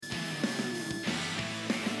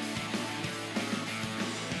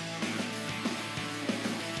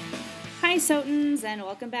Hi, Sotans, and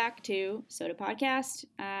welcome back to Soda Podcast.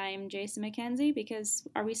 I'm Jason McKenzie because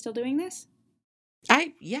are we still doing this?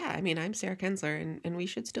 I'm Sarah Kensler, and we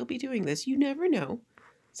should still be doing this. You never know.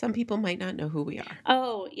 Some people might not know who we are.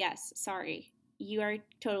 Oh, yes, sorry. You are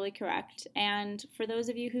totally correct. And for those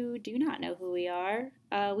of you who do not know who we are,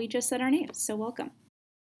 we just said our names, so welcome.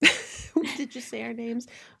 We did just say our names.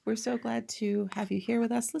 We're so glad to have you here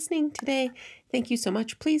with us listening today. Thank you so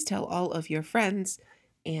much. Please tell all of your friends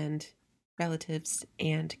and relatives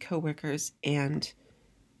and coworkers and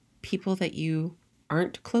people that you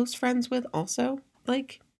aren't close friends with also.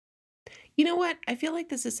 You know what? I feel like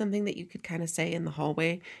this is something that you could kind of say in the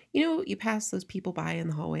hallway. You pass those people by in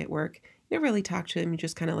the hallway at work. You never really talk to them. You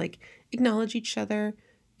just kind of acknowledge each other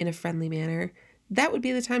in a friendly manner. That would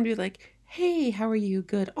be the time to be like, hey, how are you?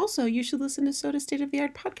 Good. Also, you should listen to Soda State of the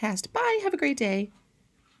Art podcast. Bye. Have a great day.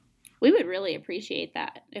 We would really appreciate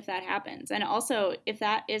that if that happens. And also, if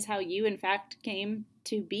that is how you, in fact, came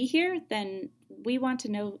to be here, then we want to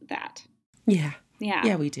know that. Yeah. Yeah.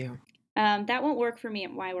 Yeah, we do. That won't work for me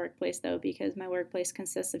at my workplace, though, because my workplace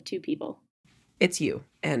consists of two people. It's you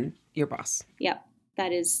and your boss. Yep.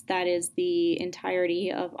 That is the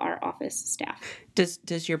entirety of our office staff.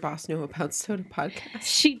 Does your boss know about Soda Podcast?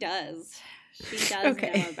 She does. She does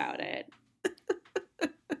know about it.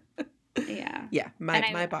 Yeah. Yeah,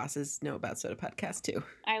 my bosses know about Soda Podcast too.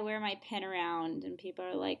 I wear my pin around and people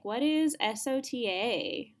are like, what is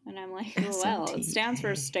SOTA? And I'm like, well, it stands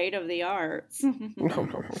for state of the arts.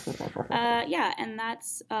 Yeah, and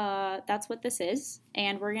that's what this is.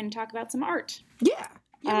 And we're going to talk about some art. Yeah,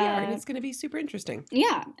 we are. And it's going to be super interesting.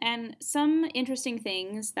 Yeah, and some interesting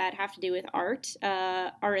things that have to do with art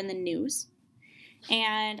are in the news.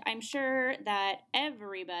 And I'm sure that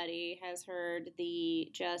everybody has heard the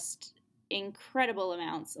just incredible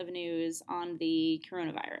amounts of news on the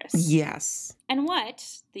coronavirus. Yes. And what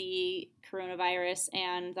the coronavirus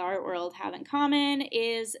and the art world have in common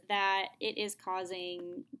is that it is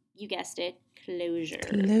causing, you guessed it, closures.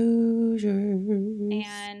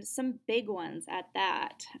 And some big ones at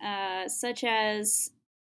that, such as,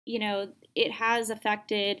 it has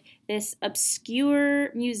affected this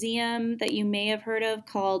obscure museum that you may have heard of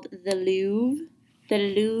called the Louvre. The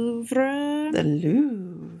Louvre. The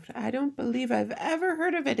Louvre. I don't believe I've ever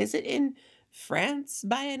heard of it. Is it in France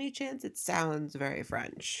by any chance? It sounds very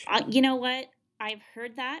French. You know what? I've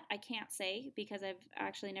heard that. I can't say because I've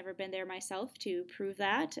actually never been there myself to prove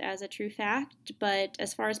that as a true fact. But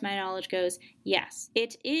as far as my knowledge goes, yes,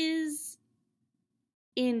 it is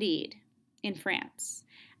indeed in France.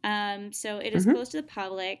 So it is closed to the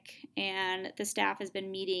public, and the staff has been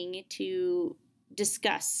meeting to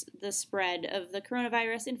discuss the spread of the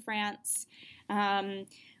coronavirus in France,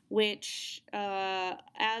 which,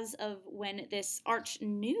 as of when this Arch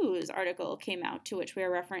News article came out, to which we are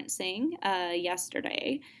referencing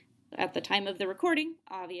yesterday, at the time of the recording,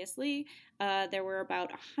 obviously, there were about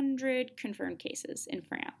 100 confirmed cases in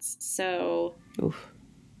France. So, oof.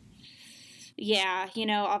 Yeah,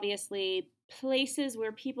 obviously places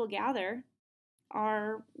where people gather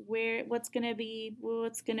are where what's going to be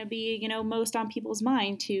most on people's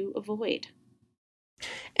mind to avoid.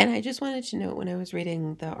 And I just wanted to note when I was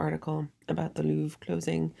reading the article about the Louvre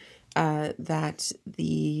closing that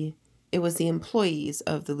it was the employees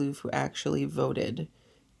of the Louvre who actually voted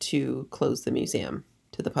to close the museum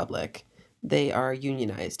to the public. They are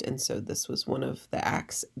unionized, and so this was one of the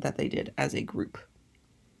acts that they did as a group.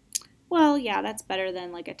 Well, yeah, that's better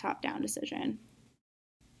than like a top-down decision.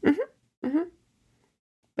 Mm-hmm. Mm-hmm.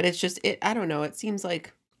 But it's just, I don't know, it seems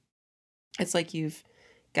like it's like you've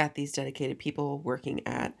got these dedicated people working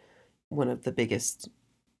at one of the biggest,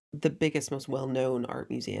 most well-known art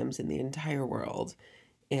museums in the entire world,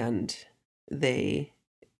 and they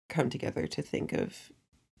come together to think of,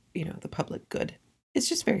 the public good. It's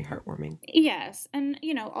just very heartwarming. Yes, and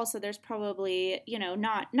also there's probably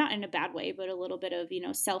not in a bad way, but a little bit of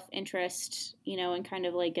self-interest, and kind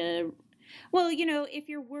of like if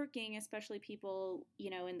you're working, especially people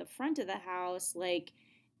in the front of the house, like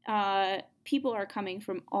people are coming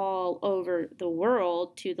from all over the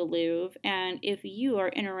world to the Louvre, and if you are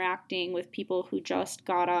interacting with people who just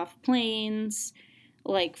got off planes,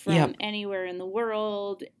 like from anywhere in the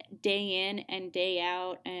world, day in and day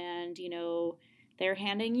out, and they're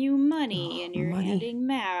handing you money and you're handing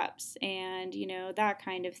maps and that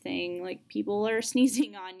kind of thing, like people are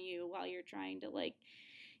sneezing on you while you're trying to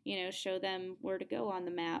show them where to go on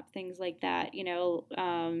the map, things like that,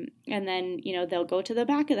 and then, they'll go to the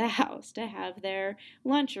back of the house to have their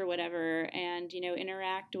lunch or whatever and,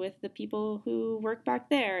 interact with the people who work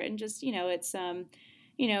back there. And just, it's, a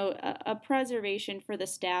preservation for the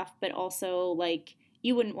staff, but also like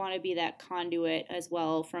you wouldn't want to be that conduit as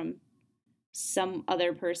well from some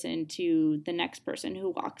other person to the next person who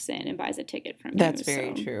walks in and buys a ticket from That's you.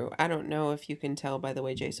 very So true. I don't know if you can tell by the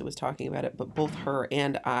way Jason was talking about it, but both her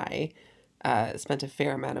and I spent a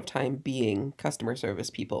fair amount of time being customer service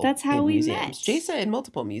people that's how in we museums. met. Jason in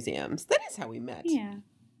multiple museums. That is how we met. Yeah.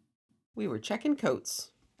 We were checking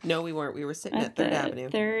coats. No, we weren't. We were sitting At at Third the Avenue.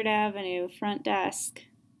 Third Avenue front desk.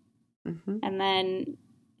 Mm-hmm. And then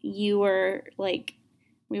you were like,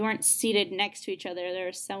 we weren't seated next to each other. There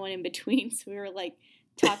was someone in between. So we were like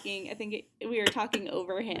talking. I think we were talking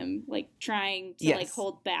over him, like trying to like Yes.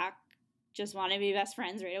 hold back, just want to be best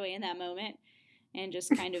friends right away in that moment. And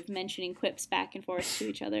just kind of mentioning quips back and forth to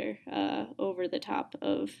each other over the top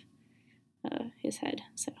of his head.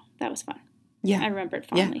 So that was fun. Yeah. I remember it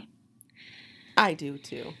fondly. Yeah. I do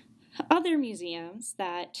too. Other museums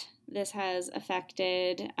that this has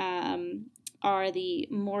affected are the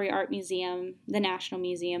Mori Art Museum, the National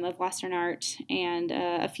Museum of Western Art, and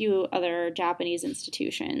a few other Japanese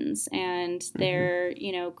institutions. And they're,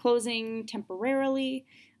 closing temporarily,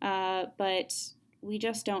 but we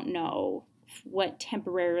just don't know what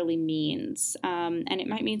temporarily means. And it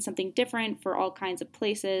might mean something different for all kinds of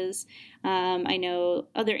places. I know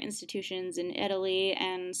other institutions in Italy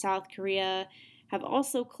and South Korea have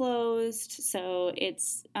also closed. So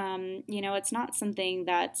it's, it's not something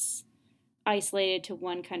that's isolated to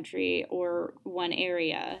one country or one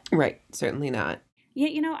area. Right. Certainly not.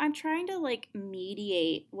 Yeah, I'm trying to like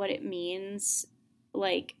mediate what it means.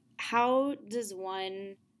 Like, how does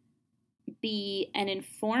one be an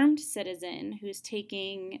informed citizen who's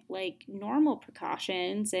taking like normal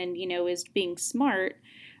precautions and, is being smart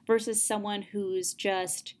versus someone who's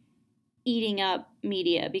just eating up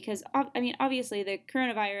media? Because obviously the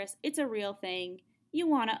coronavirus, it's a real thing. You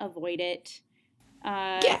want to avoid it.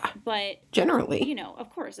 Yeah. But generally, of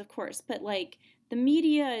course, but like the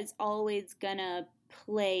media is always gonna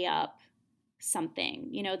play up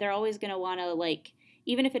something. They're always gonna want to, like,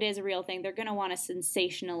 even if it is a real thing, they're gonna want to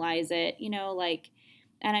sensationalize it.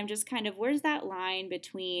 And I'm just kind of, where's that line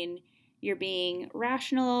between you're being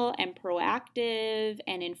rational and proactive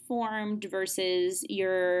and informed versus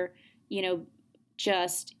you're,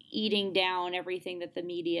 just eating down everything that the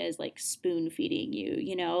media is like spoon feeding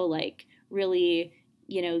you, like really,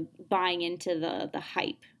 buying into the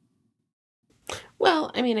hype.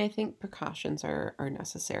 Well, I mean, I think precautions are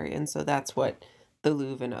necessary, and so that's what the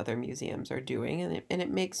Louvre and other museums are doing, and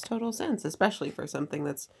it makes total sense, especially for something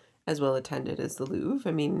that's as well attended as the Louvre.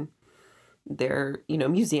 I mean,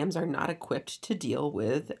 museums are not equipped to deal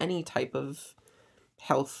with any type of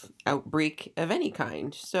health outbreak of any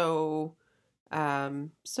kind. So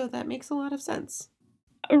that makes a lot of sense.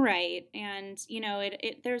 Right. And,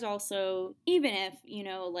 there's also, even if,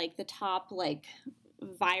 like the top, like,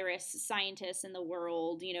 virus scientists in the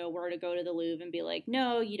world, were to go to the Louvre and be like,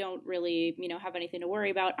 no, you don't really, have anything to worry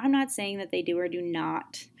about. I'm not saying that they do or do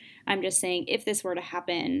not. I'm just saying if this were to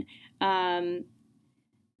happen, I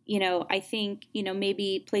think,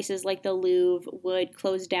 maybe places like the Louvre would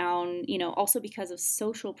close down, also because of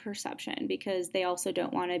social perception, because they also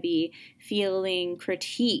don't want to be feeling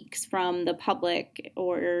critiques from the public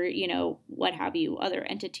or, what have you, other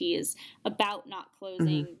entities about not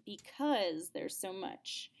closing because there's so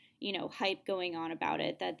much, hype going on about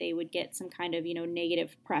it that they would get some kind of,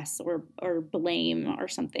 negative press or blame or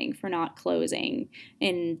something for not closing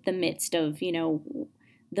in the midst of,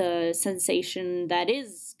 the sensation that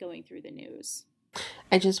is going through the news.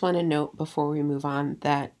 I just want to note before we move on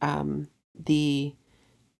that the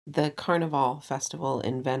Carnival Festival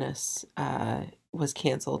in Venice was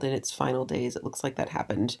canceled in its final days. It looks like that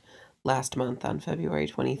happened last month on February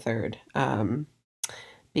 23rd,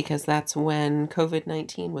 because that's when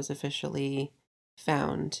COVID-19 was officially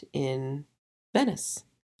found in Venice,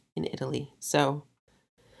 in Italy. So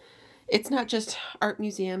it's not just art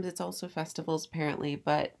museums, it's also festivals, apparently,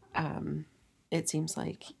 but it seems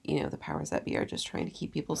like, the powers that be are just trying to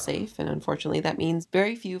keep people safe, and unfortunately that means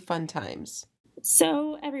very few fun times.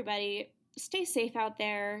 So everybody, stay safe out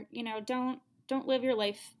there. Don't live your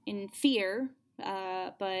life in fear,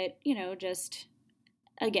 but just,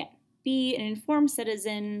 again, be an informed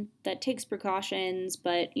citizen that takes precautions,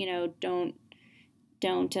 but don't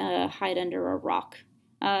hide under a rock.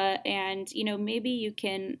 And maybe you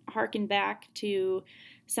can harken back to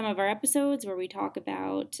some of our episodes where we talk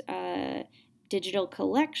about digital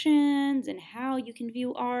collections and how you can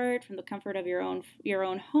view art from the comfort of your own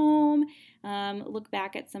home. Look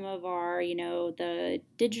back at some of our, the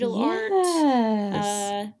digital art,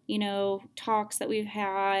 talks that we've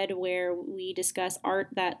had where we discuss art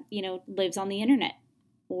that lives on the internet,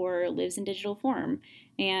 or lives in digital form,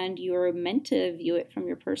 and you're meant to view it from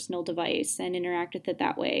your personal device and interact with it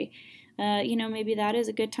that way. Maybe that is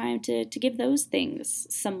a good time to give those things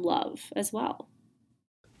some love as well.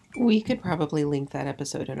 We could probably link that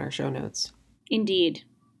episode in our show notes. Indeed.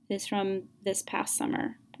 This from this past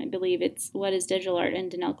summer. I believe it's What is Digital Art,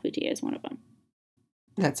 and Danelle Cloutier is one of them.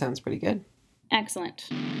 That sounds pretty good. Excellent.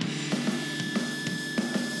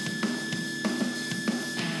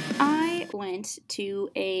 I went to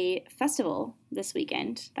a festival this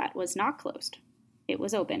weekend that was not closed. It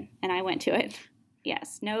was open, and I went to it.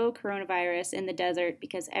 Yes, no coronavirus in the desert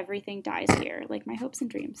because everything dies here, like my hopes and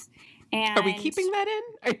dreams. And Are we keeping that in?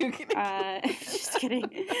 Are you kidding? Just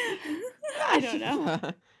kidding. I don't know.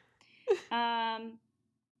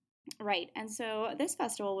 Right. And so this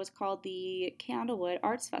festival was called the Candlewood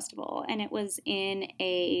Arts Festival, and it was in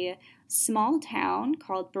a small town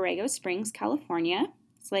called Borrego Springs, California.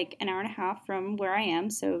 It's like an hour and a half from where I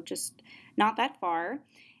am, so just not that far.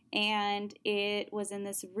 And it was in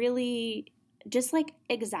this really just like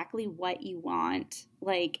exactly what you want,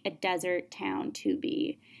 like a desert town to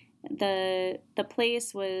be. The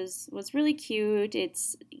place was really cute.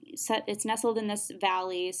 It's nestled in this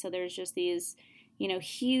valley, so there's just these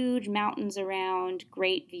huge mountains around,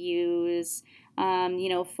 great views,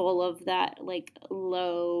 full of that like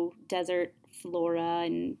low desert flora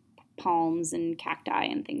and palms and cacti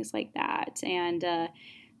and things like that. And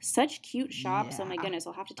such cute shops. Oh my Yeah. goodness,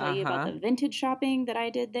 I'll have to tell you about the vintage shopping that I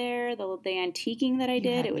did there, the antiquing that I You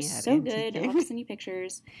did. had It me was at so good. I'll have to antiquing. send you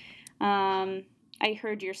pictures. I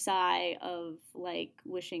heard your sigh of like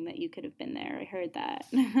wishing that you could have been there. I heard that.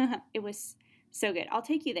 It was so good. I'll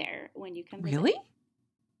take you there when you come visit. Really?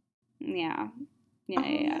 Yeah. Oh,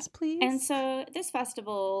 yes, please. And so this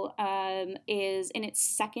festival is in its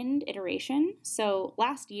second iteration. So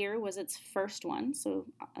last year was its first one. So,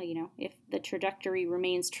 if the trajectory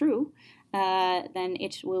remains true, then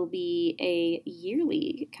it will be a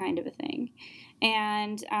yearly kind of a thing.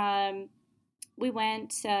 And we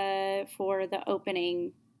went for the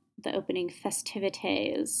opening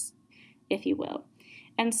festivities, if you will.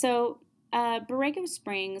 And so Borrego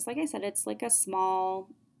Springs, like I said, it's like a small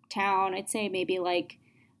town. I'd say maybe like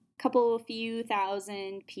few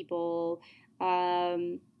thousand people,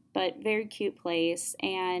 but very cute place.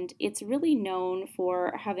 And it's really known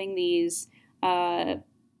for having these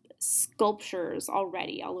sculptures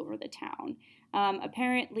already all over the town.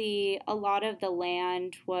 Apparently, a lot of the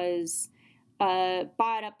land was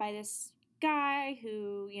bought up by this guy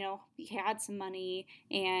who, he had some money,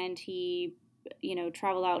 and he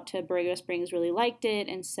traveled out to Borrego Springs, really liked it,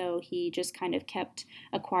 and so he just kind of kept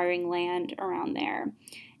acquiring land around there.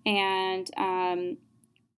 And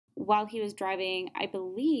while he was driving, I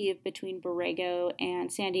believe, between Borrego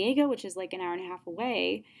and San Diego, which is like an hour and a half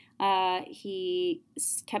away, he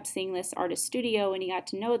kept seeing this artist studio, and he got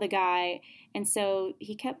to know the guy. And so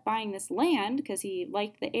he kept buying this land because he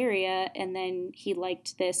liked the area, and then he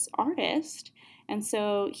liked this artist. And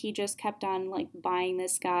so he just kept on like buying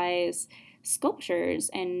this guy's sculptures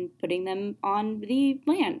and putting them on the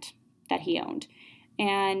land that he owned.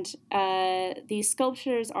 And these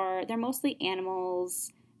sculptures they're mostly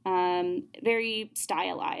animals, very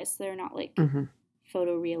stylized. They're not like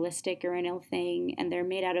photorealistic or anything, and they're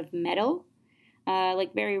made out of metal,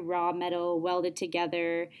 like very raw metal welded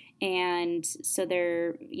together. And so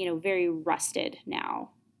they're, very rusted now,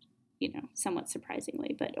 somewhat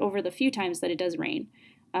surprisingly. But over the few times that it does rain,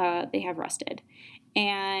 they have rusted.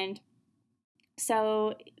 And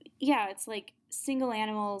so, yeah, it's like single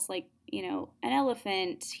animals, like, an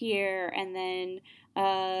elephant here, and then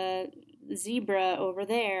a zebra over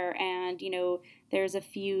there, and, there's a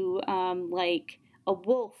few, like a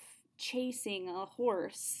wolf chasing a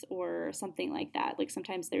horse or something like that. Like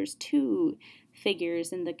sometimes there's two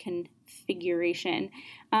figures in the configuration.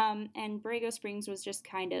 And Borrego Springs was just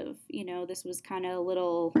kind of, this was kind of a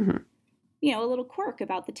little... a little quirk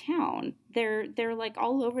about the town. They're like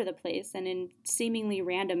all over the place and in seemingly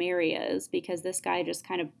random areas, because this guy just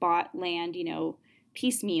kind of bought land,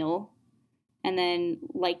 piecemeal, and then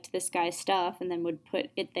liked this guy's stuff and then would put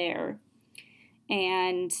it there.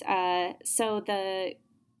 And so the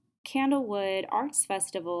Candlewood Arts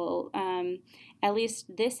Festival, at least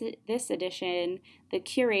this edition, the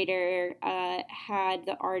curator had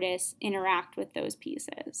the artists interact with those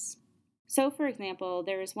pieces. So, for example,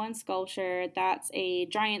 there's one sculpture that's a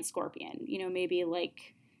giant scorpion, maybe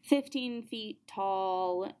like 15 feet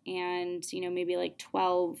tall and, maybe like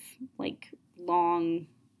 12 like long,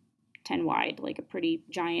 10 wide, like a pretty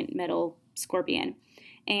giant metal scorpion.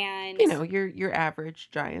 And your average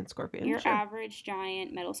giant scorpion. Average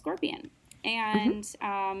giant metal scorpion. And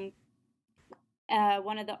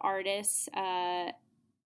one of the artists,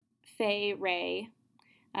 Fay Ray,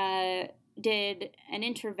 uh, did an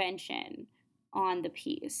intervention on the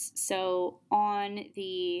piece. So on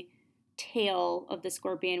the tail of the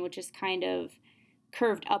scorpion, which is kind of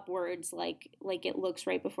curved upwards, like it looks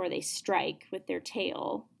right before they strike with their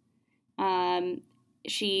tail. Um,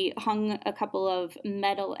 she hung a couple of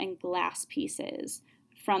metal and glass pieces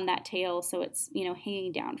from that tail, so it's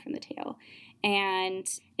hanging down from the tail, and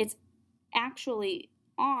it's actually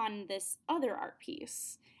on this other art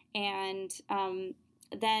piece. And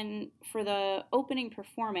then for the opening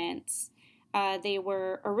performance, they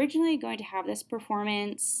were originally going to have this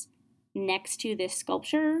performance next to this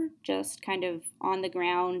sculpture, just kind of on the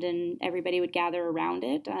ground, and everybody would gather around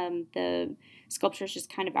it. The sculpture is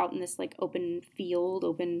just kind of out in this like open field,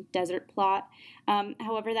 open desert plot.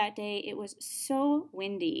 However, that day it was so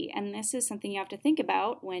windy, and this is something you have to think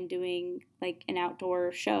about when doing like an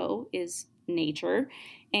outdoor show is nature.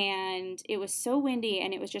 And it was so windy,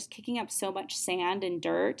 and it was just kicking up so much sand and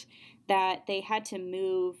dirt that they had to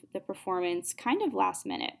move the performance kind of last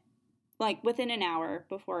minute, like within an hour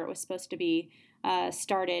before it was supposed to be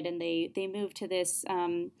started. And they moved to this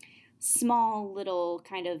small little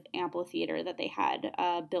kind of amphitheater that they had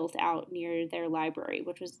built out near their library,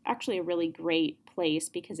 which was actually a really great place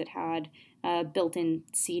because it had built-in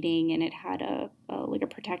seating, and it had like a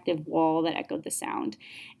protective wall that echoed the sound.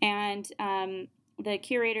 And the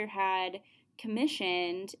curator had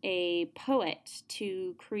commissioned a poet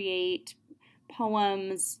to create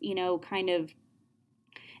poems, kind of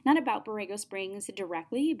not about Borrego Springs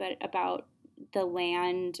directly, but about the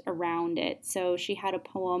land around it. So she had a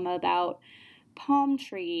poem about palm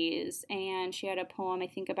trees, and she had a poem, I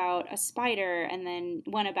think, about a spider, and then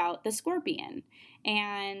one about the scorpion.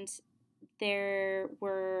 And there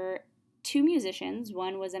were two musicians.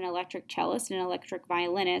 One was an electric cellist and an electric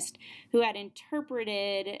violinist who had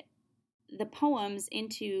interpreted the poems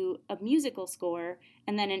into a musical score,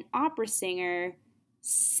 and then an opera singer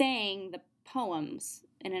sang the poems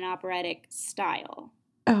in an operatic style.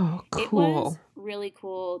 Oh, It was cool. really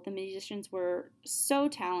cool. The musicians were so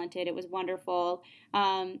talented. It was wonderful.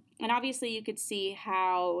 And obviously, you could see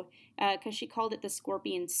how, because she called it the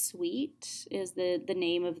Scorpion Suite, is the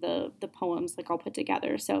name of the poems, like all put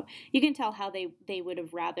together. So you can tell how they would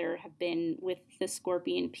have rather have been with the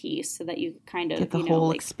Scorpion piece, so that you kind Get of, the whole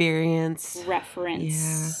like experience. Yeah.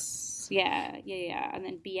 reference. Yeah, yeah, yeah. And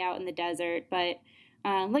then be out in the desert. But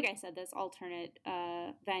like I said, this alternate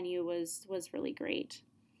venue was really great.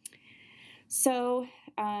 So,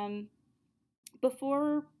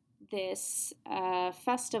 before this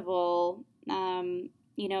festival,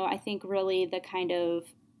 I think really the kind of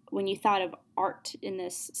when you thought of art in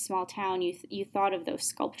this small town, you thought of those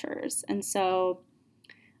sculptures. And so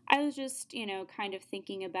I was just, kind of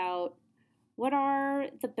thinking about what are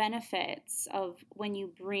the benefits of when you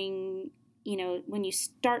bring, when you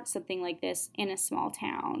start something like this in a small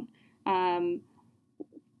town.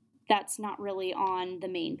 That's not really on the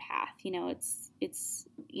main path. It's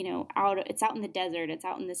out in the desert. It's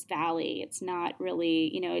out in this valley. It's not really,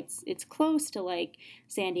 it's close to like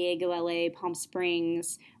San Diego, LA, Palm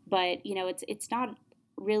Springs, but it's not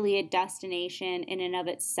really a destination in and of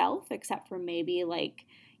itself, except for maybe like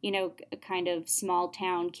a kind of small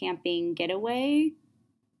town camping getaway,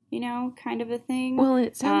 kind of a thing. Well,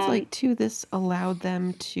 it sounds Um, like too this allowed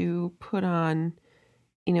them to put on,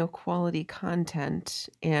 quality content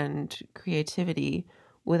and creativity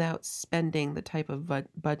without spending the type of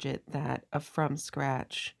budget that a from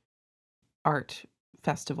scratch art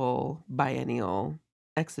festival, biennial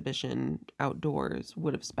exhibition outdoors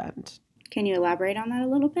would have spent. can you elaborate on that a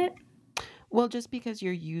little bit? Well, just because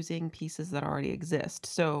you're using pieces that already exist.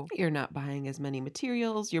 So you're not buying as many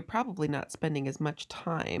materials, you're probably not spending as much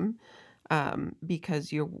time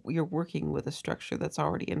because you're working with a structure that's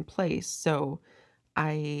already in place. So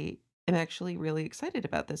I am actually really excited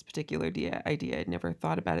about this particular idea. I'd never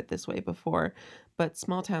thought about it this way before, but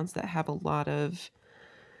small towns that have a lot of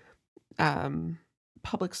um,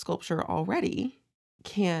 public sculpture already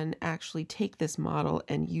can actually take this model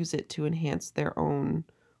and use it to enhance their own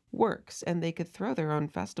works, and they could throw their own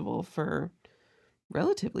festival for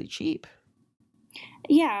relatively cheap.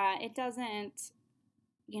 Yeah, it doesn't,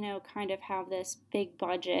 kind of have this big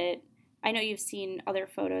budget. I know you've seen other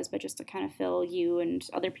photos, but just to kind of fill you and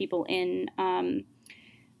other people in,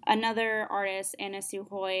 another artist, Anna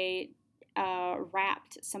Suhoy,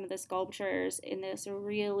 wrapped some of the sculptures in this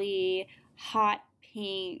really hot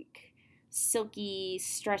pink, silky,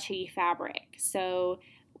 stretchy fabric. So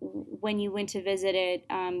when you went to visit it,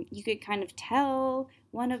 you could kind of tell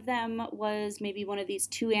one of them was maybe one of these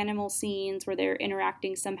two animal scenes where they're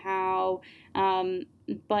interacting somehow, um,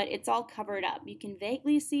 but it's all covered up. You can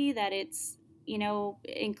vaguely see that it's,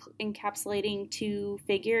 encapsulating two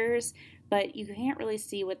figures, but you can't really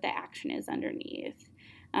see what the action is underneath.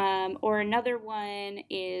 Or another one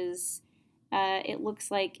is, it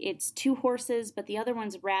looks like it's two horses, but the other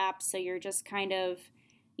one's wrapped, so you're just kind of,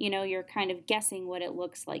 you're kind of guessing what it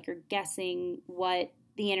looks like. You're guessing what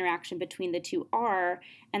the interaction between the two are.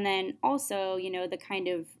 And then also, the kind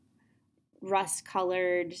of rust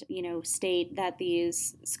colored, state that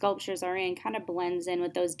these sculptures are in kind of blends in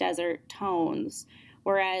with those desert tones.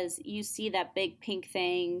 Whereas you see that big pink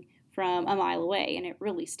thing from a mile away and it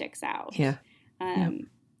really sticks out. Yeah. Yep. Um,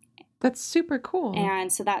 That's super cool.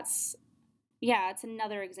 and so it's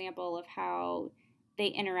another example of how they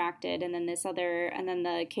interacted. And then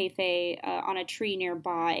the cafe on a tree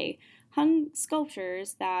nearby hung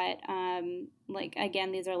sculptures that, like,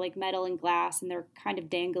 again, these are like metal and glass, and they're kind of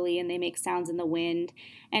dangly and they make sounds in the wind.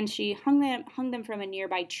 And she hung them from a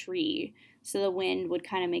nearby tree, so the wind would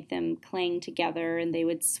kind of make them cling together and they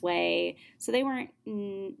would sway. So they weren't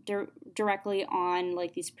directly on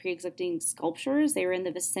like these pre-existing sculptures. They were in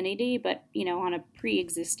the vicinity, but on a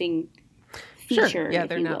pre-existing feature, Sure. Yeah, if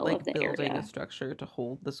they're you not will, like of the building a area. structure to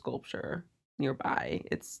hold the sculpture nearby.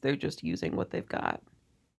 They're just using what they've got.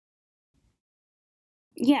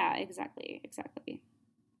 Yeah, exactly.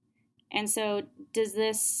 And so, does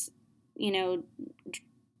this, you know,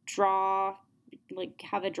 draw like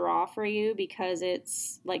have a draw for you because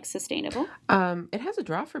it's like sustainable? It has a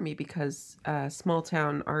draw for me because small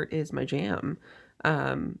town art is my jam.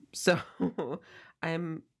 So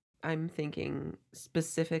I'm I'm thinking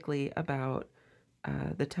specifically about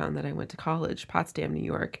the town that I went to college, Potsdam, New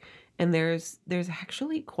York, and there's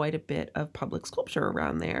actually quite a bit of public sculpture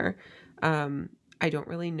around there. Um, I don't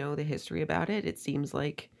really know the history about it. It seems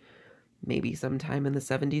like maybe sometime in the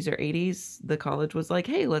 70s or 80s, the college was like,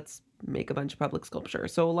 "Hey, let's make a bunch of public sculpture."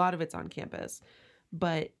 So a lot of it's on campus,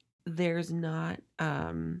 but there's not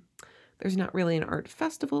um, there's not really an art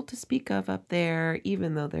festival to speak of up there,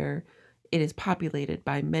 even though it is populated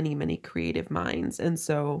by many, many creative minds. And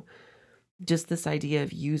so just this idea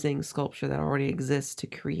of using sculpture that already exists to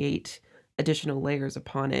create additional layers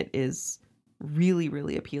upon it is really,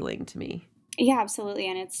 really appealing to me. Yeah, absolutely.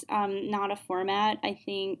 And it's not a format I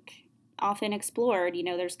think often explored.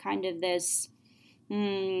 There's kind of this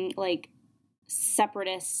like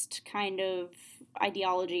separatist kind of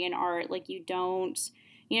ideology in art. Like you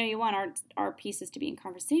want art pieces to be in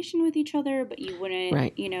conversation with each other, but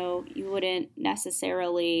Right. you wouldn't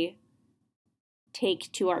necessarily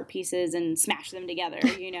take two art pieces and smash them together,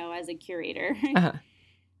 as a curator. Uh-huh.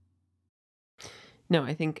 No,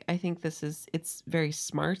 I think it's very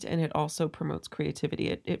smart, and it also promotes creativity.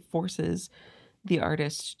 It forces the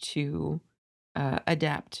artist to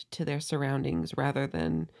adapt to their surroundings rather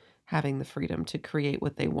than having the freedom to create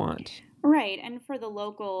what they want. Right. And for the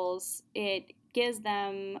locals, it gives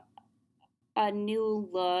them a new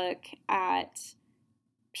look at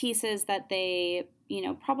pieces that they,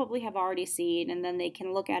 probably have already seen, and then they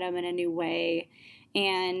can look at them in a new way.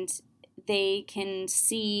 And they can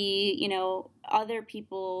see, other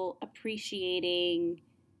people appreciating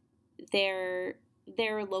their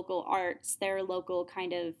their local arts, their local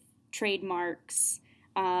kind of trademarks,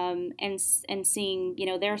 and seeing,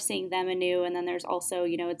 they're seeing them anew. And then there's also,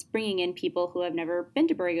 it's bringing in people who have never been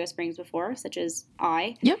to Borrego Springs before, such as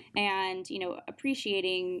I, Yep. and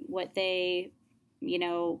appreciating what they, you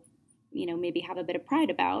know, maybe have a bit of pride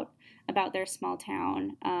about their small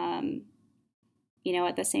town.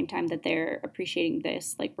 At the same time that they're appreciating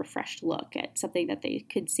this like refreshed look at something that they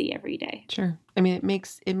could see every day. Sure. I mean, it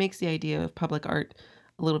makes the idea of public art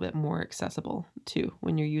a little bit more accessible too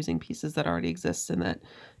when you're using pieces that already exist and that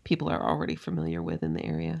people are already familiar with in the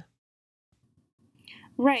area.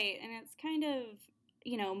 Right, and it's kind of,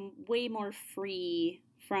 way more free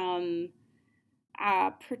from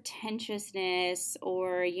pretentiousness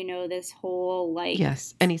or, this whole like,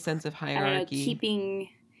 Yes, any sense of I don't know, hierarchy.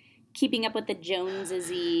 keeping up with the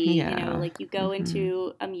Jonesesy, Yeah. like you go Mhm.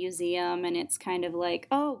 into a museum and it's kind of like,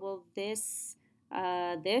 oh, well, this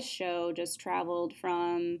show just traveled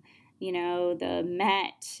from, the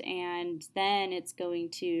Met, and then it's going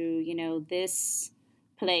to, this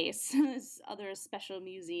place, this other special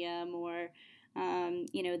museum, or,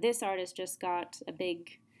 this artist just got a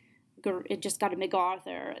big it just got a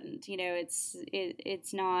MacArthur, and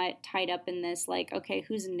it's not tied up in this like, okay,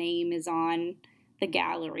 whose name is on the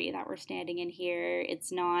gallery that we're standing in here.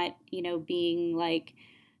 It's not being like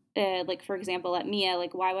like for example at Mia,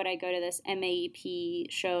 like why would I go to this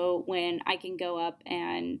MAEP show when I can go up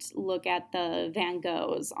and look at the Van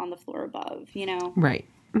Goghs on the floor above, you know? Right.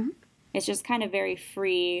 Mm-hmm. It's just kind of very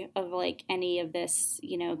free of like any of this,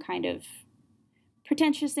 you know, kind of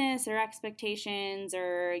pretentiousness or expectations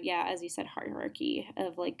or yeah, as you said, hierarchy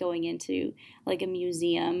of like going into like a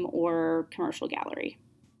museum or commercial gallery.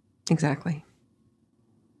 Exactly.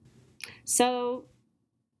 So,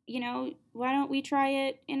 you know, why don't we try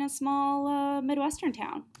it in a small Midwestern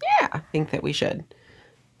town? Yeah, I think that we should.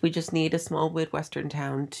 We just need a small Midwestern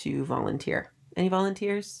town to volunteer. Any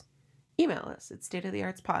volunteers? Email us at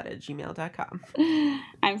stateoftheartspod@gmail.com.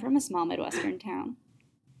 I'm from a small Midwestern town.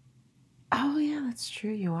 Oh yeah, that's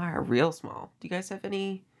true. You are real small. Do you guys have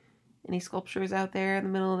any sculptures out there in the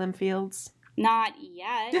middle of them fields? Not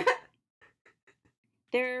yet.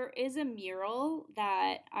 There is a mural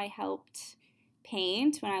that I helped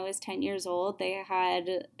paint when I was 10 years old. They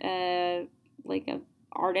had like a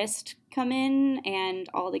artist come in and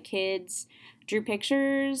all the kids drew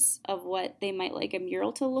pictures of what they might like a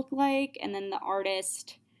mural to look like, and then the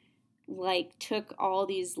artist like took all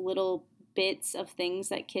these little bits of things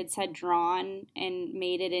that kids had drawn and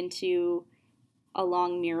made it into a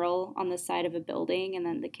long mural on the side of a building, and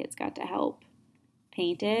then the kids got to help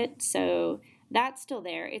paint it. So that's still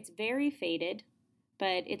there. It's very faded,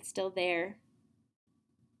 but it's still there.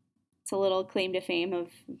 It's a little claim to fame of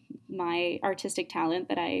my artistic talent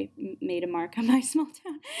that I made a mark on my small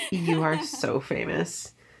town. You are so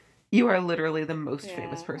famous. You are literally the most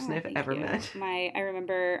famous person I've ever you. met. I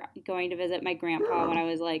remember going to visit my grandpa when I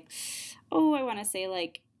was like, oh, I want to say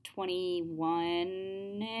like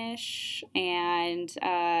 21-ish, and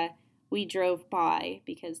we drove by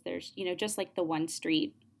because there's, you know, just like the one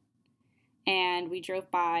street. And we drove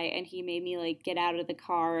by and he made me like get out of the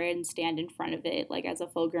car and stand in front of it like as a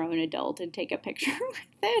full grown adult and take a picture with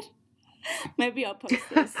it. Maybe I'll post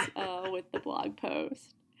this with the blog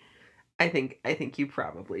post. I think you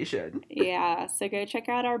probably should. Yeah, so go check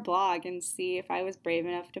out our blog and see if I was brave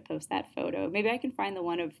enough to post that photo. Maybe I can find the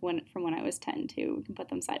one from when I was 10 too. We can put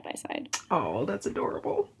them side by side. Oh, that's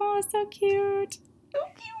adorable. Oh, so cute. So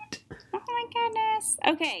cute. Oh my goodness.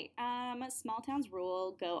 Okay, small towns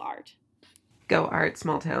rule, go art. Go art,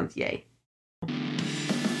 small towns, yay.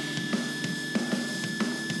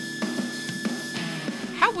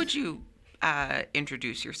 How would you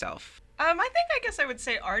introduce yourself? I guess I would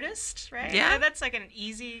say artist, right? Yeah. That's like an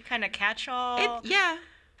easy kind of catch-all. Yeah.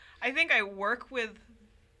 I think I work with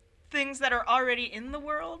things that are already in the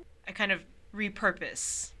world. I kind of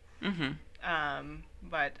repurpose. Mm-hmm.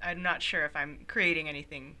 But I'm not sure if I'm creating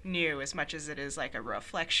anything new as much as it is like a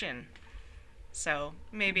reflection. So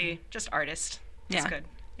maybe just artist. That's good.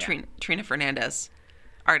 Yeah. Trina Fernandez,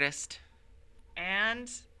 artist. And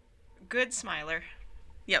good smiler.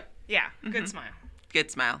 Yep. Yeah, good smile. Good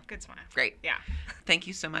smile. Good smile. Great. Yeah. Thank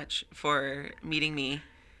you so much for meeting me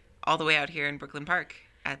all the way out here in Brooklyn Park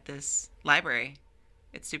at this library.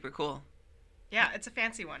 It's super cool. Yeah, it's a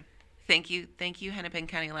fancy one. Thank you, Hennepin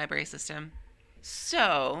County Library System.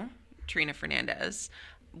 So, Trina Fernandez,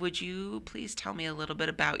 would you please tell me a little bit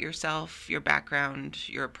about yourself, your background,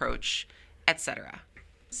 your approach, etc.?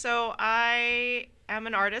 So I am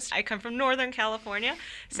an artist. I come from Northern California,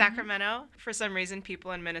 Sacramento. For some reason,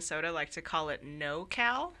 people in Minnesota like to call it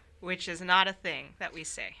NoCal, which is not a thing that we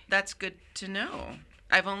say. That's good to know.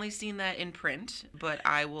 I've only seen that in print, but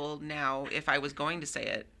I will now, if I was going to say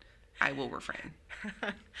it, I will refrain.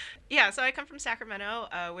 Yeah, so I come from Sacramento,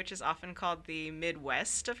 which is often called the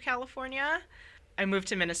Midwest of California. I moved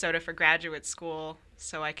to Minnesota for graduate school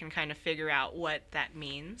so I can kind of figure out what that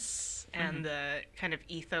means and the kind of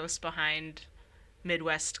ethos behind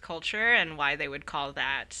Midwest culture and why they would call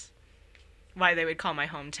my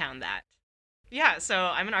hometown that. Yeah,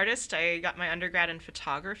 so I'm an artist. I got my undergrad in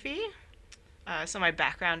photography. So my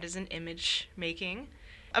background is in image making.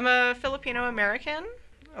 I'm a Filipino American.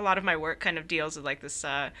 A lot of my work kind of deals with like this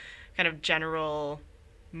kind of general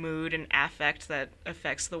mood and affect that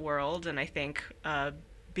affects the world, and I think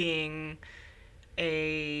being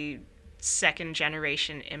a second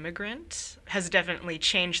generation immigrant has definitely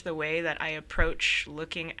changed the way that I approach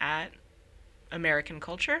looking at American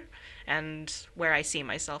culture and where I see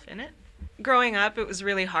myself in it. Growing up, it was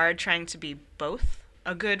really hard trying to be both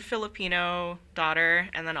a good Filipino daughter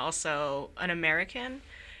and then also an American,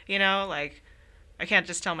 you know, like I can't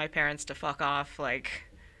just tell my parents to fuck off, like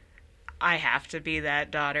I have to be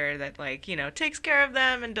that daughter that, like, you know, takes care of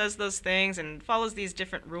them and does those things and follows these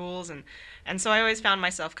different rules. And so I always found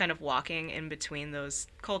myself kind of walking in between those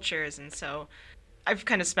cultures. And so I've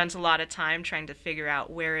kind of spent a lot of time trying to figure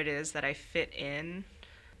out where it is that I fit in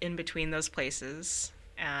between those places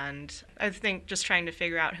And I think just trying to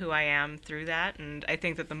figure out who I am through that. And I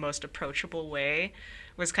think that the most approachable way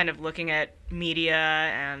was kind of looking at media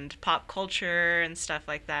and pop culture and stuff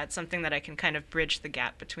like that, something that I can kind of bridge the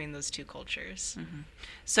gap between those two cultures. Mm-hmm.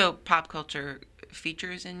 So pop culture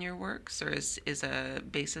features in your works, or is a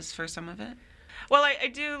basis for some of it? Well, I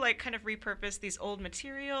do like kind of repurpose these old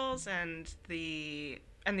materials and these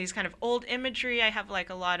kind of old imagery. I have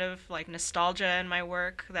like a lot of like nostalgia in my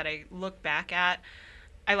work that I look back at.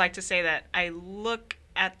 I like to say that I look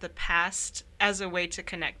at the past as a way to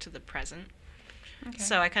connect to the present. Okay.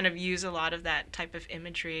 So I kind of use a lot of that type of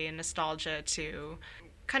imagery and nostalgia to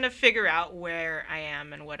kind of figure out where I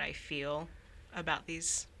am and what I feel about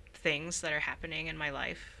these things that are happening in my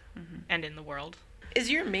life and in the world.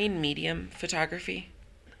 Is your main medium photography?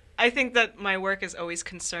 I think that my work is always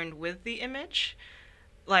concerned with the image.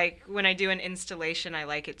 Like when I do an installation, I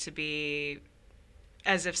like it to be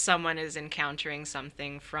as if someone is encountering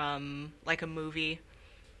something from like a movie,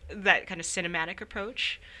 that kind of cinematic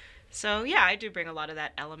approach. So yeah, I do bring a lot of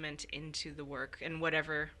that element into the work and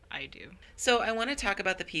whatever I do. So I want to talk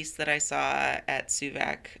about the piece that I saw at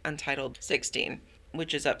SUVAC, Untitled 16,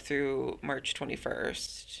 which is up through March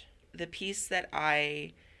 21st. The piece that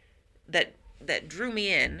drew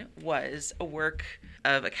me in was a work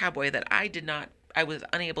of a cowboy that I was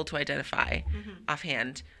unable to identify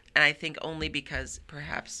offhand. And I think only because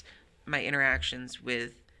perhaps my interactions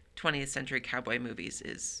with 20th century cowboy movies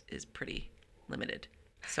is pretty limited.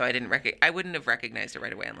 So I wouldn't have recognized it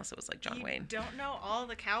right away unless it was like John Wayne. You don't know all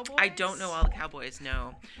the cowboys? I don't know all the cowboys,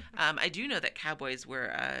 no. I do know that cowboys were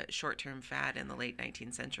a short-term fad in the late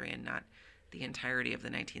 19th century and not the entirety of the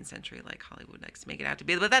 19th century like Hollywood likes to make it out to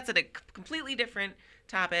be. But that's a completely different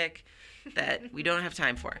topic that we don't have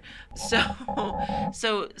time for. So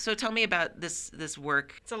tell me about this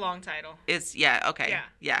work. It's a long title. Okay.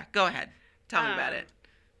 Yeah, go ahead. Tell me about it.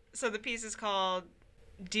 So the piece is called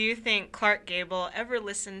 "Do You Think Clark Gable Ever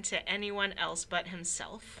Listened to Anyone Else But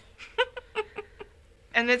Himself?"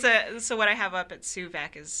 And so what I have up at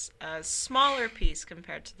SUVAC is a smaller piece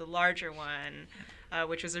compared to the larger one,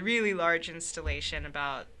 which was a really large installation,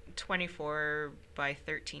 about 24 by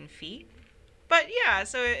 13 feet. But yeah,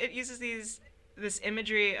 so it uses this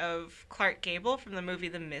imagery of Clark Gable from the movie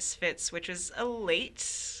The Misfits, which is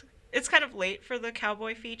it's kind of late for the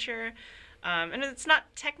cowboy feature. And it's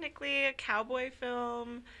not technically a cowboy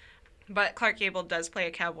film, but Clark Gable does play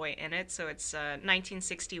a cowboy in it, so it's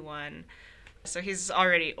 1961. So he's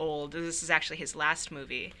already old. This is actually his last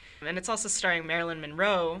movie. And it's also starring Marilyn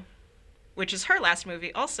Monroe, which is her last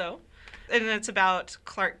movie also. And it's about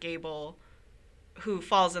Clark Gable, who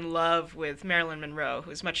falls in love with Marilyn Monroe,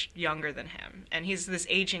 who's much younger than him. And he's this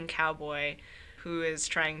aging cowboy who is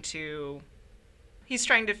trying to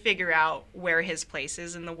figure out where his place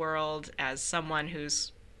is in the world as someone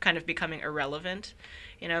who's kind of becoming irrelevant,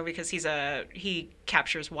 because he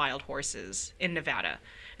captures wild horses in Nevada.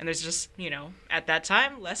 And there's just, at that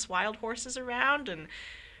time, less wild horses around. And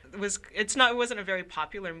it wasn't a very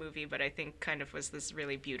popular movie, but I think kind of was this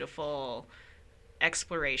really beautiful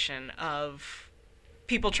exploration of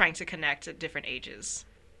people trying to connect at different ages.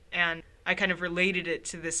 And I kind of related it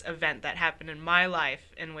to this event that happened in my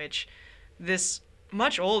life in which this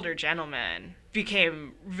much older gentleman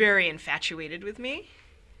became very infatuated with me.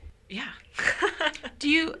 Yeah. Do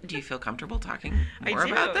you feel comfortable talking more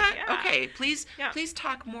about that? Yeah. Okay, please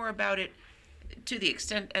talk more about it to the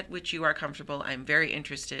extent at which you are comfortable. I'm very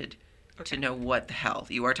interested to know what the hell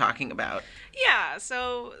you are talking about. Yeah,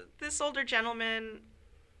 so this older gentleman,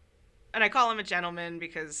 and I call him a gentleman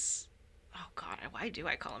because, oh God, why do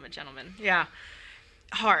I call him a gentleman? Yeah,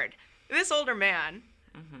 hard. This older man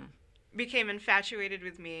became infatuated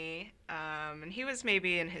with me, and he was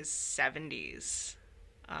maybe in his 70s.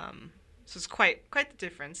 So it's quite the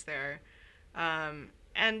difference there.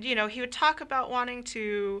 And, he would talk about wanting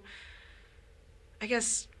to, I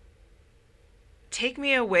guess, take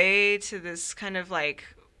me away to this kind of like,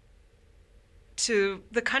 to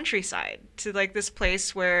the countryside, to like this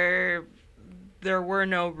place where there were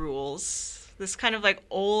no rules. This kind of like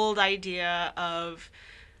old idea of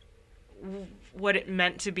what it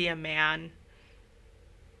meant to be a man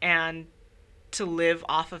and to live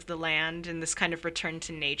off of the land in this kind of return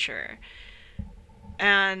to nature.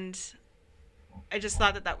 And I just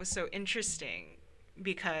thought that was so interesting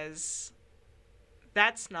because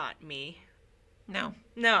that's not me. No.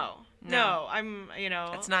 I'm,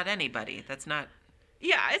 That's not anybody. That's not.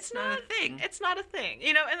 Yeah, it's not a thing. It's not a thing.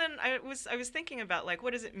 And then I was thinking about like,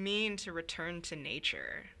 what does it mean to return to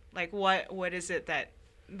nature? Like, what is it that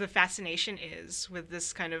the fascination is with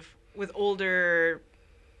this kind of, with older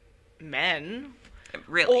men,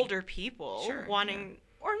 really? older people wanting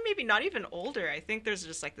or maybe not even older. I think there's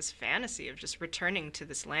just like this fantasy of just returning to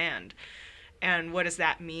this land. And what does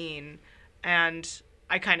that mean? And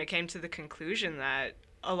I kind of came to the conclusion that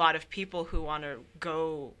a lot of people who want to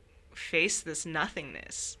go face this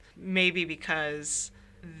nothingness, maybe because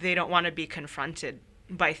they don't want to be confronted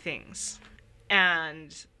by things.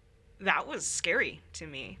 And that was scary to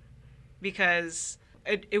me, because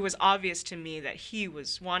it was obvious to me that he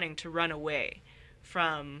was wanting to run away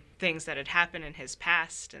from things that had happened in his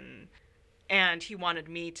past, and he wanted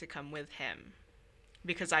me to come with him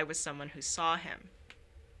because I was someone who saw him.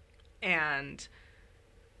 And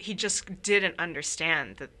he just didn't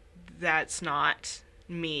understand that that's not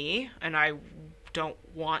me, and I don't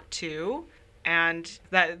want to. And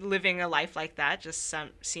that living a life like that just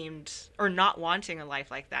seemed, or not wanting a life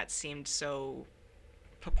like that seemed so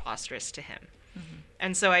preposterous to him. Mm-hmm.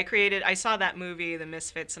 And so I saw that movie, The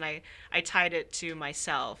Misfits, and I tied it to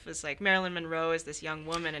myself. It's like Marilyn Monroe is this young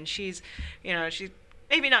woman, and she's, she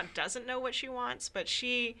maybe not doesn't know what she wants, but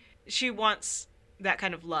she wants that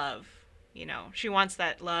kind of love, She wants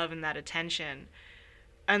that love and that attention.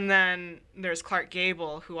 And then there's Clark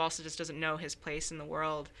Gable, who also just doesn't know his place in the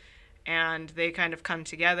world. And they kind of come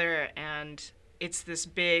together, and it's this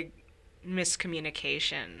big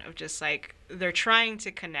miscommunication of just like, they're trying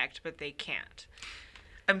to connect, but they can't.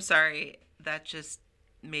 I'm sorry, that just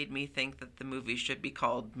made me think that the movie should be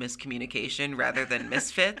called Miscommunication rather than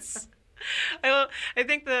Misfits. I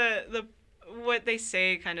think the what they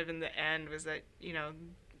say kind of in the end was that,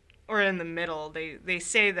 or in the middle, they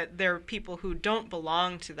say that there are people who don't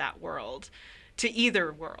belong to that world, to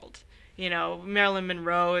either world. Marilyn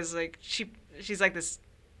Monroe is like, she's like this,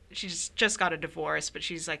 she's just got a divorce, but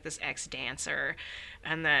she's like this ex-dancer.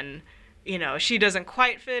 And then, she doesn't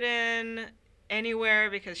quite fit in anywhere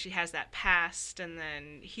because she has that past, and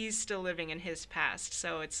then he's still living in his past.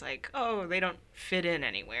 So it's like, oh, they don't fit in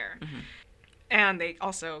anywhere. Mm-hmm. And they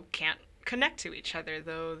also can't connect to each other,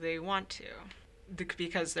 though they want to,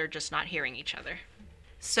 because they're just not hearing each other.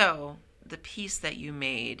 So the piece that you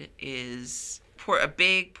made is a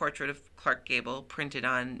big portrait of Clark Gable printed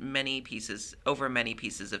on over many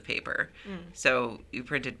pieces of paper. Mm. So you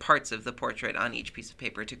printed parts of the portrait on each piece of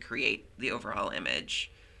paper to create the overall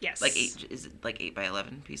image. Yes. Is it like 8 by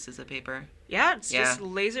 11 pieces of paper? Yeah, it's just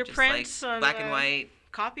laser prints like on black and white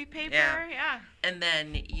copy paper. Yeah. And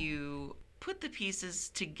then you put the pieces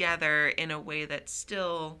together in a way that's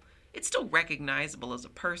still recognizable as a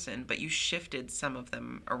person, but you shifted some of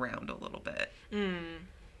them around a little bit.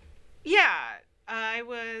 Yeah, I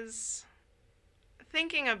was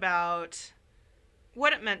thinking about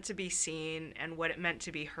what it meant to be seen and what it meant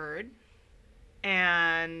to be heard,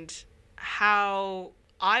 and how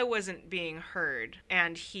I wasn't being heard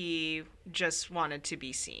and he just wanted to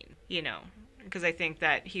be seen, because I think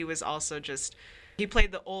that he was also he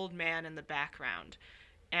played the old man in the background,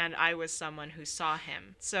 and I was someone who saw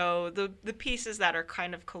him. So the pieces that are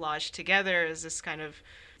kind of collaged together is this kind of...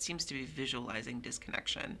 It seems to be visualizing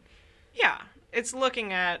disconnection. Yeah, it's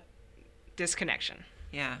looking at disconnection.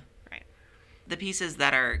 Yeah. Right. The pieces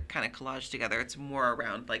that are kind of collaged together, it's more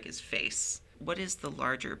around like his face. What is the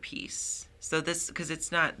larger piece? So this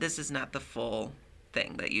is not the full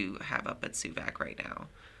thing that you have up at SUVAC right now.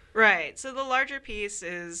 Right. So the larger piece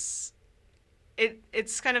is...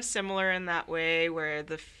 It's kind of similar in that way, where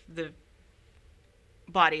the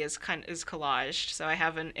body is collaged. So I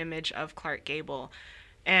have an image of Clark Gable,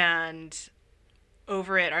 and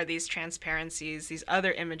over it are these transparencies, these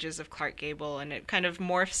other images of Clark Gable, and it kind of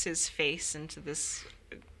morphs his face into this...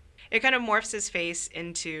 It kind of morphs his face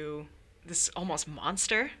into this almost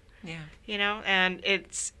monster. Yeah. And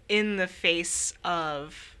it's in the face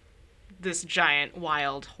of this giant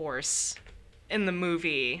wild horse. In the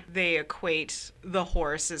movie, they equate the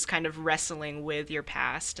horse as kind of wrestling with your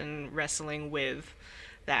past and wrestling with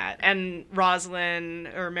that. And Rosalind,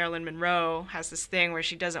 or Marilyn Monroe, has this thing where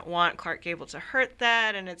she doesn't want Clark Gable to hurt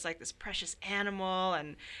that, and it's like this precious animal,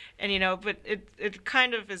 and but it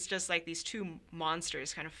kind of is just like these two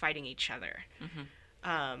monsters kind of fighting each other.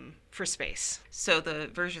 Mm-hmm. For space. So the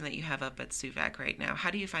version that you have up at SUVAC right now,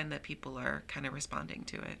 how do you find that people are kind of responding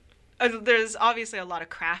to it? There's obviously a lot of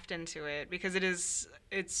craft into it, because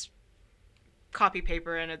it's copy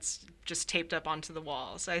paper and it's just taped up onto the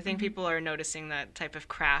wall. So I think mm-hmm. people are noticing that type of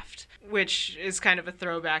craft, which is kind of a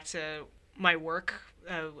throwback to my work,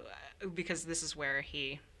 because this is where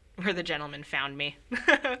the gentleman found me.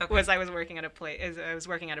 Okay. Was I was working at a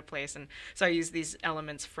place, and so I used these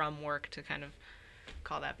elements from work to kind of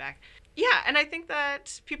call that back. Yeah, and I think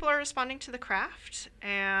that people are responding to the craft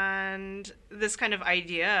and this kind of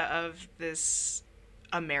idea of this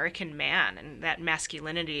American man and that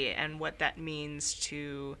masculinity and what that means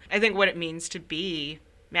to, I think what it means to be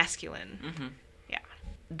masculine. Mm-hmm. Yeah.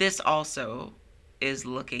 This also is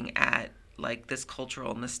looking at like this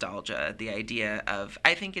cultural nostalgia, the idea of,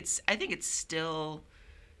 I think it's still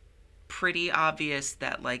pretty obvious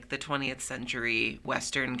that like the 20th century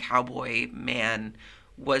Western cowboy man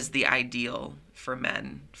was the ideal for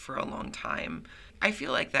men for a long time. I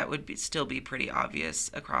feel like that would still be pretty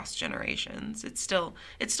obvious across generations. It's still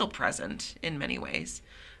present in many ways.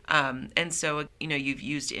 And so, you've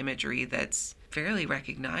used imagery that's fairly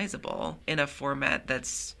recognizable in a format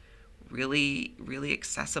that's really, really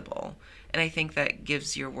accessible. And I think that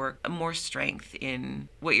gives your work more strength in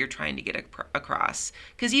what you're trying to get across.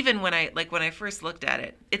 Because even when I first looked at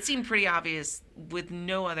it, it seemed pretty obvious. With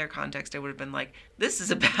no other context, I would have been like, this is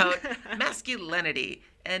about masculinity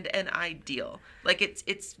and an ideal. Like,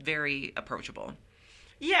 it's very approachable.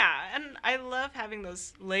 Yeah, and I love having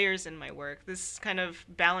those layers in my work, this kind of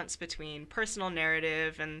balance between personal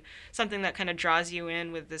narrative and something that kind of draws you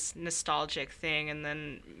in with this nostalgic thing, and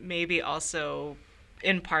then maybe also,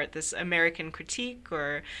 in part, this American critique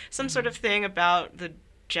or some sort of thing about the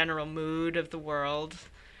general mood of the world,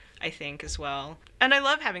 I think, as well. And I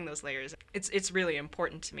love having those layers. It's really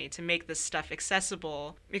important to me to make this stuff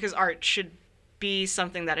accessible, because art should be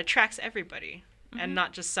something that attracts everybody, and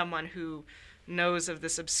not just someone who knows of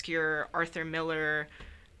this obscure Arthur Miller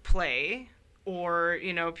play, or,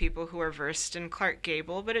 people who are versed in Clark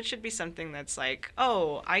Gable, but it should be something that's like,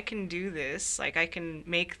 oh, I can do this, like I can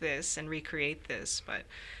make this and recreate this, but,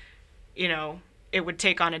 it would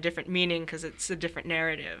take on a different meaning because it's a different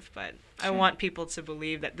narrative, but sure. I want people to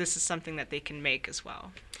believe that this is something that they can make as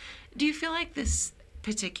well. Do you feel like this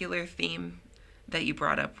particular theme that you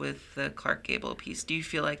brought up with the Clark Gable piece, do you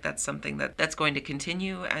feel like that's something that's going to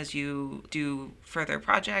continue as you do further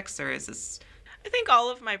projects, or is this... I think all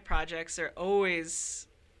of my projects are always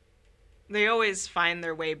find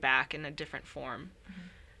their way back in a different form.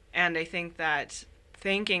 And I think that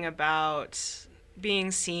thinking about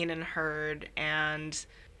being seen and heard and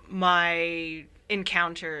my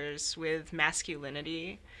encounters with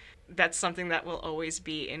masculinity, that's something that will always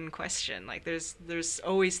be in question. Like there's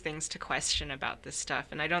always things to question about this stuff,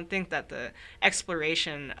 and I don't think that the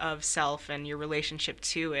exploration of self and your relationship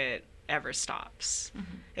to it ever stops.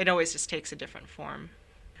 It always just takes a different form.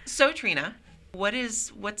 So Trina,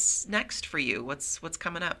 what's next for you? What's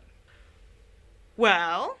coming up?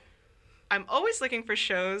 Well, I'm always looking for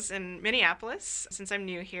shows in Minneapolis since I'm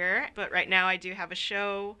new here, but right now I do have a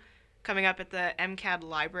show coming up at the MCAD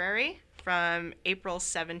Library from April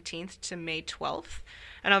 17th to May 12th.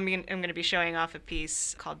 And I'm going to be showing off a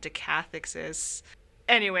piece called Decathexis.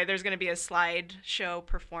 Anyway, there's going to be a slideshow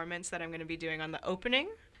performance that I'm going to be doing on the opening.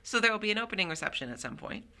 So there will be an opening reception at some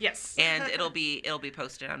point. Yes. And it'll be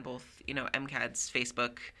posted on both, MCAD's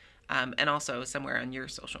Facebook and also somewhere on your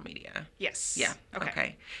social media. Yes. Yeah.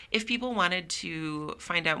 Okay. If people wanted to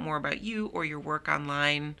find out more about you or your work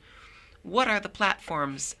online, what are the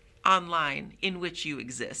platforms online in which you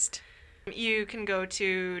exist? You can go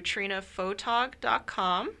to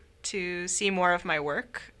trinaphotog.com to see more of my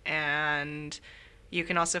work, and you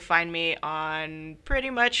can also find me on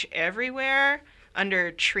pretty much everywhere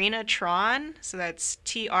under Trinatron, so that's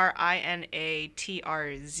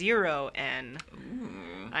TRINATR0N.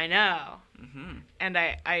 Ooh. I know. Mm-hmm. And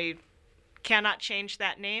I cannot change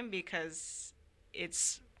that name because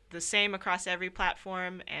it's the same across every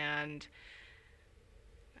platform, and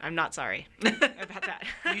I'm not sorry about that.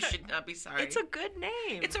 You should not be sorry. It's a good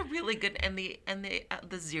name. It's a really good, and the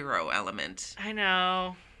zero element. I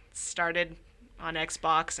know. Started on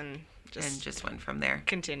Xbox and just went from there.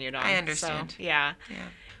 Continued on. I understand. So, yeah.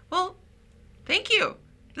 Well, thank you.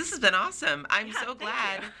 This has been awesome. I'm so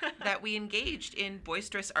glad you. that we engaged in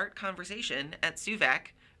boisterous art conversation at SUVAC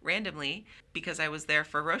randomly, because I was there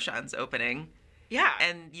for Roshan's opening. Yeah.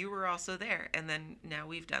 And you were also there. And then now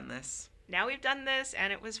we've done this.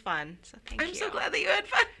 And it was fun. So thank you. I'm so glad that you had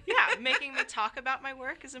fun. Yeah, making me talk about my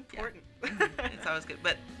work is important. Yeah. It's always good.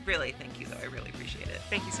 But really, thank you, though. I really appreciate it.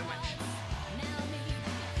 Thank you so much.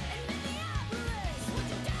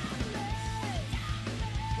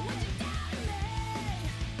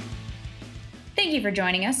 Thank you for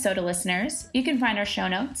joining us, Soda listeners. You can find our show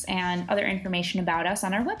notes and other information about us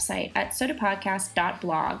on our website at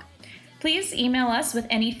sodapodcast.blog. Please email us with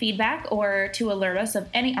any feedback or to alert us of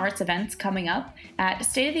any arts events coming up at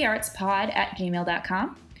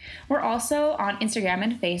stateoftheartspod@gmail.com. We're also on Instagram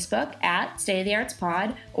and Facebook at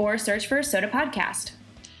stateoftheartspod, or search for Soda Podcast.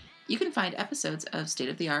 You can find episodes of State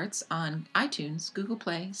of the Arts on iTunes, Google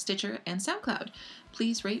Play, Stitcher, and SoundCloud.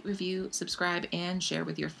 Please rate, review, subscribe, and share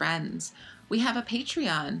with your friends. We have a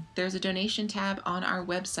Patreon. There's a donation tab on our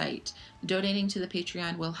website. Donating to the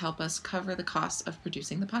Patreon will help us cover the costs of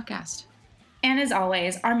producing the podcast. And as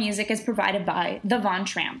always, our music is provided by the Von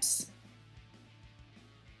Tramps.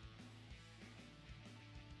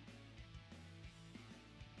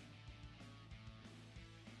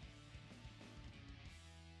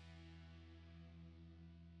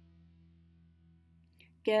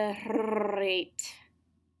 Great.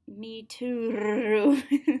 Me too.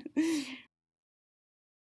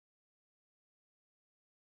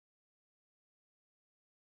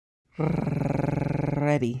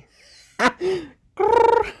 Ready.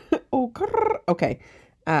 Oh, okay.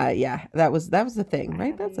 Yeah, that was the thing,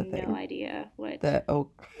 right? That's a thing. No idea what. The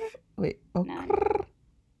oh, wait, oh, None.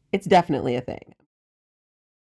 It's definitely a thing.